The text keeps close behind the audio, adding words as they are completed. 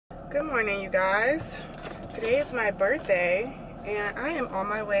Good morning, you guys. Today is my birthday and I am on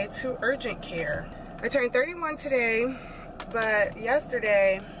my way to urgent care. I turned 31 today, but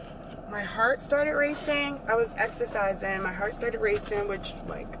yesterday my heart started racing. I was exercising, my heart started racing, which,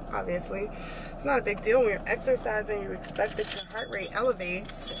 like, obviously it's not a big deal when you're exercising. You expect that your heart rate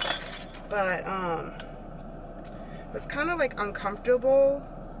elevates, but it was kind of like uncomfortable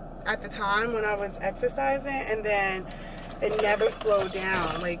at the time when I was exercising, and then it never slowed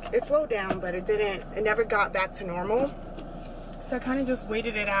down. Like, it slowed down, but it never got back to normal. So I kind of just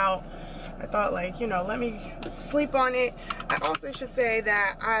waited it out. I thought, like, you know, let me sleep on it. I also should say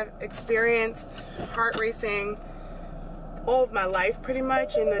that I've experienced heart racing all of my life pretty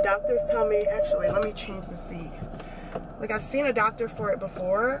much, and the doctors tell me, actually, let me change the seat. Like, I've seen a doctor for it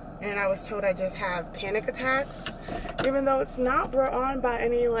before, and I was told I just have panic attacks, even though it's not brought on by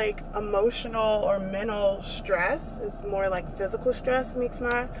any, like, emotional or mental stress. It's more like physical stress makes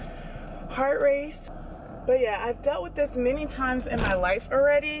my heart race. But yeah, I've dealt with this many times in my life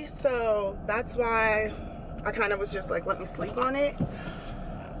already, so that's why I kind of was just like, let me sleep on it.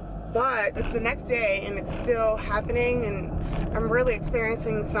 But it's the next day, and it's still happening, and I'm really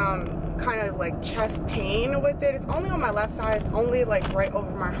experiencing some kind of like chest pain with it. It's only on my left side. It's only like right over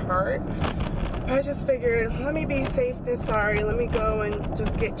my heart. I just figured, let me be safe than sorry. Let me go and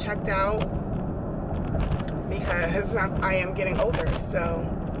just get checked out, because I am getting older. So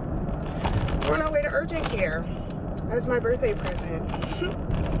we're on our way to urgent care as my birthday present.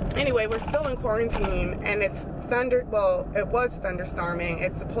 Anyway, we're still in quarantine, and it's it was thunderstorming.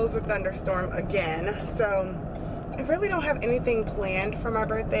 It's supposed to thunderstorm again. So I really don't have anything planned for my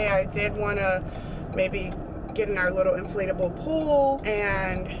birthday. I did want to maybe get in our little inflatable pool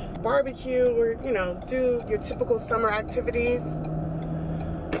and barbecue, or, you know, do your typical summer activities.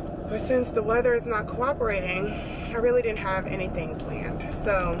 But since the weather is not cooperating, I really didn't have anything planned.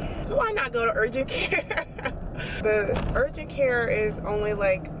 So why not go to urgent care? The urgent care is only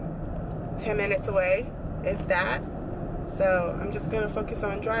like 10 minutes away, if that. So I'm just gonna focus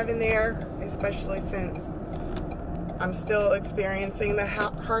on driving there, especially since I'm still experiencing the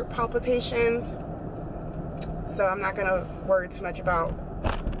heart palpitations. So I'm not gonna worry too much about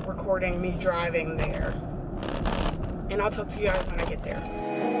recording me driving there. And I'll talk to you guys when I get there.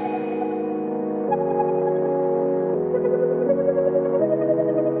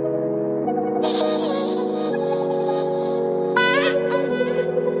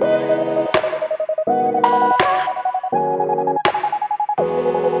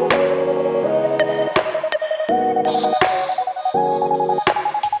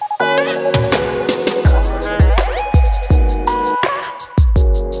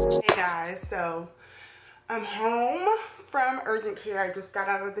 So I'm home from urgent care. I just got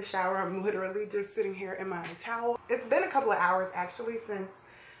out of the shower. I'm literally just sitting here in my towel. It's been a couple of hours actually since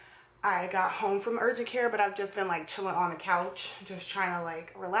I got home from urgent care, but I've just been like chilling on the couch, just trying to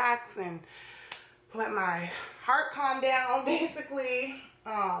like relax and let my heart calm down basically.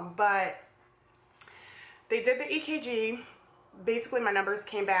 But they did the EKG. Basically my numbers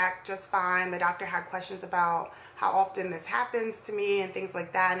came back just fine. The doctor had questions about how often this happens to me and things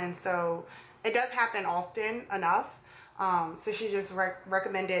like that, and so it does happen often enough. So she just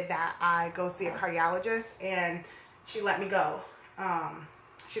recommended that I go see a cardiologist, and she let me go.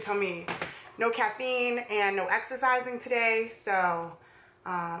 She told me no caffeine and no exercising today, so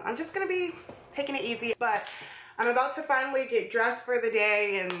I'm just gonna be taking it easy. But I'm about to finally get dressed for the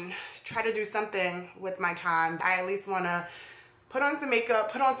day and try to do something with my time. I at least want to put on some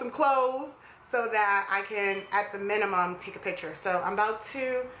makeup, put on some clothes, so that I can, at the minimum, take a picture. So I'm about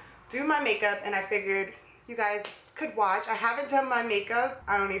to do my makeup, and I figured you guys could watch. I haven't done my makeup,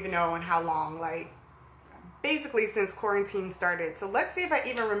 I don't even know in how long, like basically since quarantine started. So let's see if I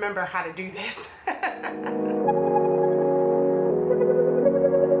even remember how to do this.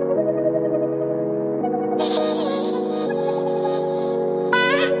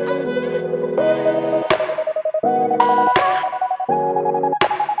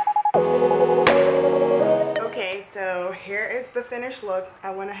 Here is the finished look.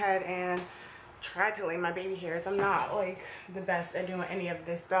 I went ahead and tried to lay my baby hairs. I'm not like the best at doing any of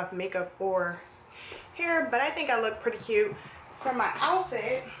this stuff, makeup or hair, but I think I look pretty cute. For my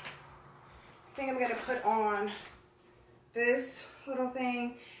outfit, I think I'm gonna put on this little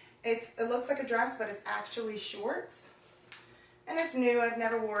thing. It looks like a dress, but it's actually shorts, and it's new. I've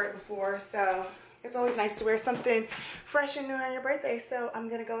never wore it before, so it's always nice to wear something fresh and new on your birthday. So I'm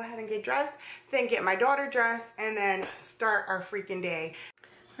gonna go ahead and get dressed, then get my daughter dressed, and then start our freaking day.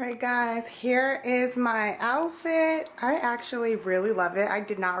 All right guys, here is my outfit. I actually really love it. I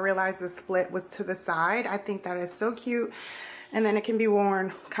did not realize the split was to the side. I think that is so cute. And then it can be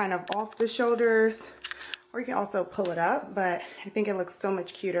worn kind of off the shoulders, or you can also pull it up, but I think it looks so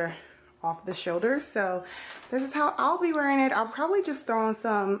much cuter off the shoulders. So this is how I'll be wearing it. I'll probably just throw on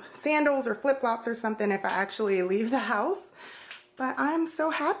some sandals or flip-flops or something if I actually leave the house. But I'm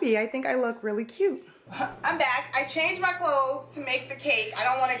so happy. I think I look really cute. I'm back. I changed my clothes to make the cake. I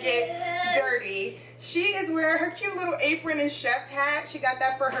don't want to get dirty. She is wearing her cute little apron and chef's hat. She got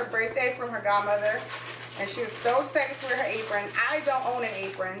that for her birthday from her godmother. And she was so excited to wear her apron. I don't own an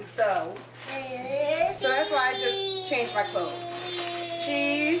apron, so that's why I just changed my clothes.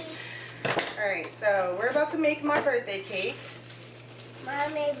 Cheese. Alright, so we're about to make my birthday cake.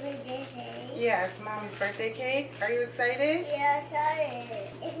 Mommy's birthday cake? Yes, Mommy's birthday cake. Are you excited? Yeah, sorry.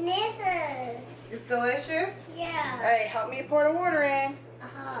 It's delicious. It's delicious? Yeah. Alright, help me pour the water in.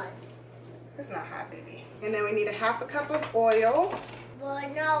 Hot. It's not hot, baby. And then we need a ½ cup of oil.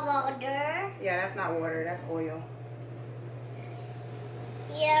 But no water. Yeah, that's not water, that's oil.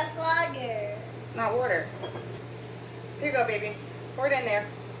 Yeah, water. It's not water. Here you go, baby. Pour it in there.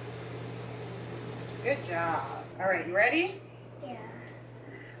 Good job. Alright, you ready? Yeah.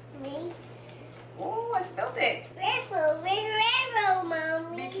 Me? Oh, I spilled it. Careful,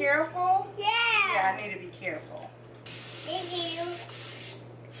 Mommy. Be careful? Yeah. Yeah, I need to be careful. Thank you.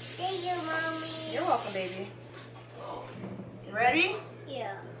 Thank you, Mommy. You're welcome, baby. You ready?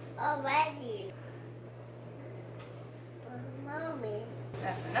 Yeah. Already. Mommy.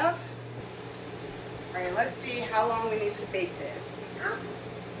 That's enough. Alright, let's see how long we need to bake this.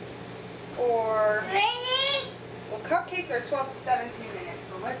 For, Ready? well, cupcakes are 12 to 17 minutes,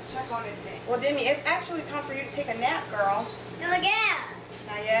 so let's check on it then. Well, Demi, it's actually time for you to take a nap, girl. No, yeah.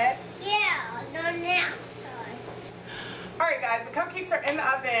 Not yet? Yeah, no now. Sorry. Alright guys, the cupcakes are in the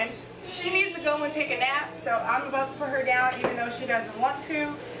oven. She needs to go and take a nap, so I'm about to put her down even though she doesn't want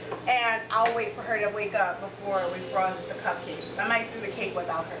to. And I'll wait for her to wake up before we frost the cupcakes. I might do the cake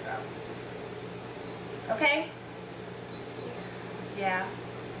without her though. Okay? Yeah.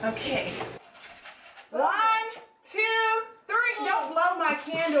 Okay. 1, 2, 3. Don't blow my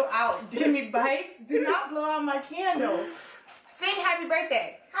candle out, Demi Bites. Do not blow out my candle. Sing happy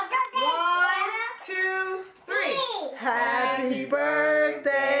birthday. Happy birthday. 1, 2, 3. Happy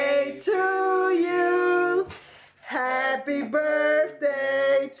birthday to you. Happy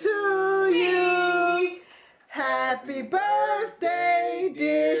birthday to you. Happy birthday,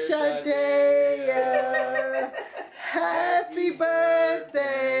 dear Chadeia. Happy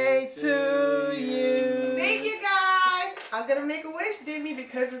birthday to you. Thank you guys. I'm gonna make a wish, Demi,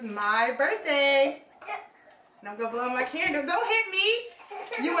 because it's my birthday. And I'm gonna blow on my candle. Don't hit me.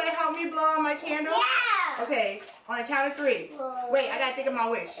 You wanna help me blow on my candle? Yeah. Okay, on a count of 3. One. Wait, I gotta think of my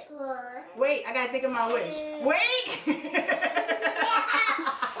wish. One. Wait, I gotta think of my wish. Wait!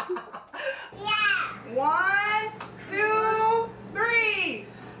 Yeah. 1, 2, 3.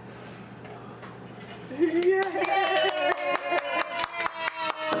 Yeah.